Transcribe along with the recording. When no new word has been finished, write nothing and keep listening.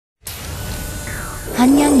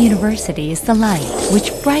Hanyang University is the light which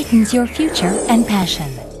brightens your future and passion.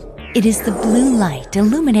 It is the blue light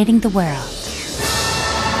illuminating the world.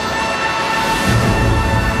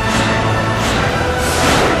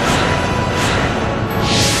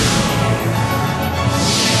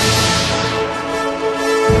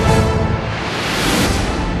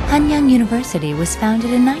 Hanyang University was founded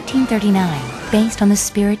in 1939 based on the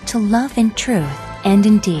spirit to love in truth and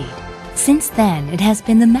in deed. Since then, it has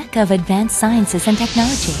been the mecca of advanced sciences and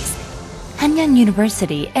technologies. Hanyang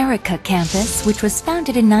University Erica campus, which was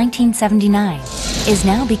founded in 1979, is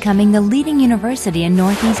now becoming the leading university in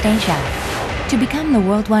Northeast Asia. To become the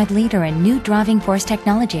worldwide leader in new driving force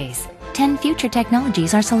technologies, 10 future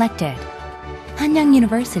technologies are selected. Hanyang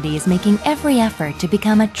University is making every effort to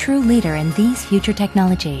become a true leader in these future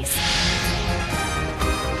technologies.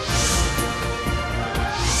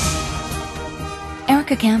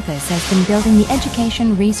 Erica campus has been building the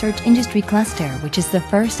Education Research Industry Cluster, which is the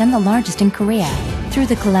first and the largest in Korea, through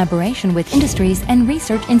the collaboration with industries and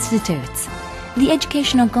research institutes. The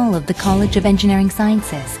educational goal of the College of Engineering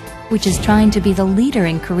Sciences, which is trying to be the leader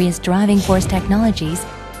in Korea's driving force technologies,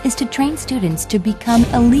 is to train students to become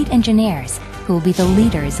elite engineers who will be the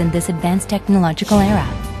leaders in this advanced technological era,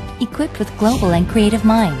 equipped with global and creative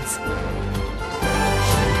minds.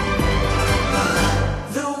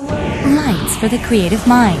 Lights for the creative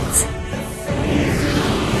minds.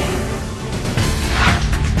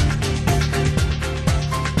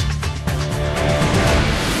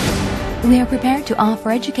 We are prepared to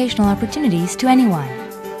offer educational opportunities to anyone.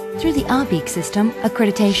 Through the ABEEK system,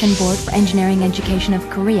 Accreditation Board for Engineering Education of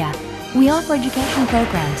Korea, we offer education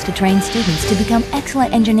programs to train students to become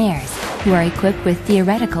excellent engineers who are equipped with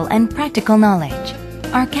theoretical and practical knowledge.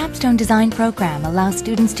 Our capstone design program allows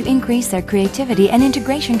students to increase their creativity and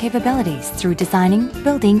integration capabilities through designing,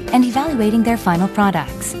 building, and evaluating their final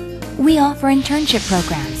products. We offer internship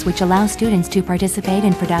programs which allow students to participate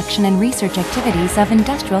in production and research activities of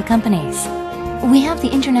industrial companies. We have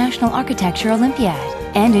the International Architecture Olympiad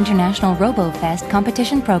and International RoboFest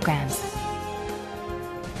competition programs.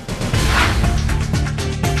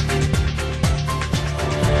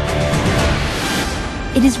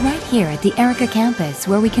 It is right here at the Erica campus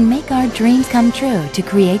where we can make our dreams come true to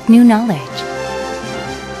create new knowledge.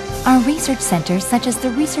 Our research centers such as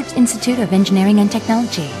the Research Institute of Engineering and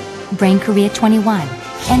Technology, Brain Korea 21,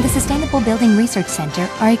 and the Sustainable Building Research Center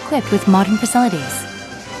are equipped with modern facilities.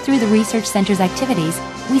 Through the research center's activities,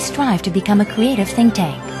 we strive to become a creative think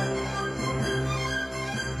tank.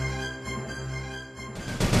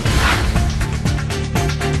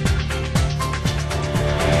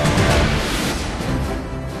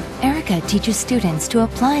 Erica teaches students to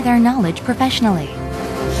apply their knowledge professionally.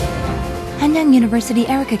 Hanyang University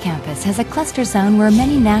Erica campus has a cluster zone where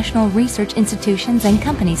many national research institutions and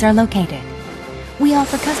companies are located. We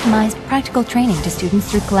offer customized practical training to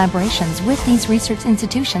students through collaborations with these research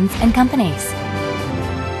institutions and companies.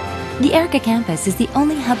 The Erica campus is the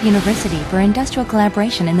only hub university for industrial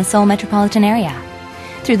collaboration in the Seoul metropolitan area.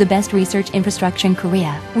 Through the best research infrastructure in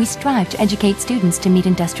Korea, we strive to educate students to meet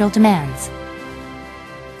industrial demands.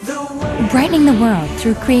 Brightening the world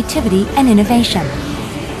through creativity and innovation.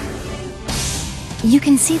 You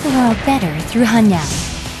can see the world better through Hanyang.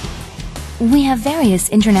 We have various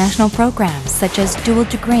international programs such as dual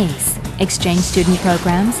degrees, exchange student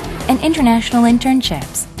programs, and international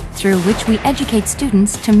internships, through which we educate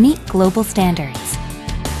students to meet global standards.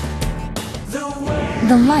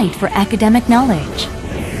 The light for academic knowledge.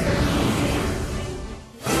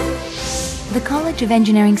 The College of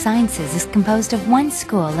Engineering Sciences is composed of 1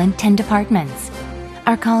 school and 10 departments.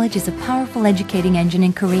 Our college is a powerful educating engine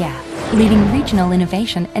in Korea, leading regional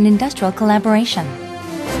innovation and industrial collaboration.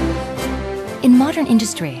 In modern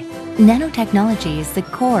industry, nanotechnology is the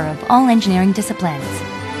core of all engineering disciplines.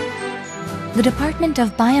 The Department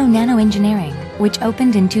of Bio-Nano-Engineering, which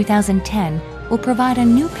opened in 2010, will provide a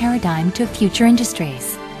new paradigm to future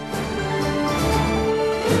industries.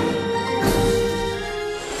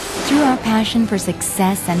 Through our passion for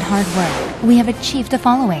success and hard work, we have achieved the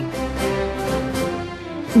following.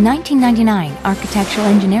 1999 Architectural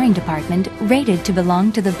Engineering Department rated to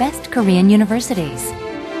belong to the best Korean universities.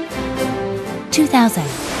 2000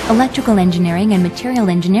 Electrical Engineering and Material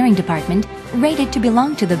Engineering Department rated to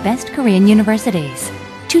belong to the best Korean universities.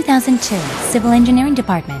 2002 Civil Engineering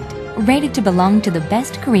Department rated to belong to the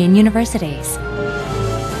best Korean universities.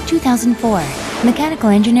 2004 Mechanical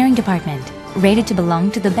Engineering Department rated to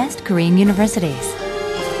belong to the best Korean universities.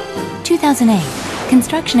 2008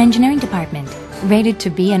 Construction Engineering Department rated to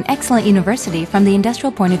be an excellent university from the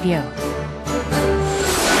industrial point of view.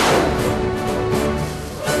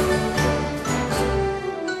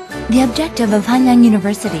 The objective of Hanyang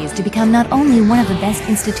University is to become not only one of the best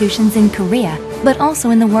institutions in Korea, but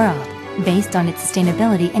also in the world, based on its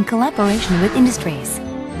sustainability and collaboration with industries.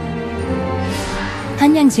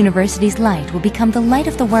 Hanyang University's light will become the light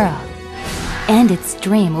of the world, and its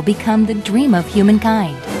dream will become the dream of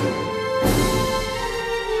humankind.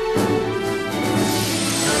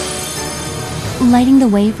 Lighting the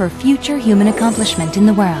way for future human accomplishment in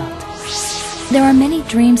the world. There are many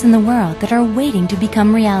dreams in the world that are waiting to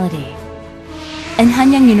become reality. And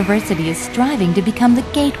Hanyang University is striving to become the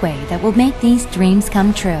gateway that will make these dreams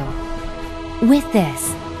come true. With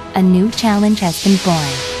this, a new challenge has been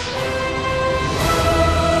born.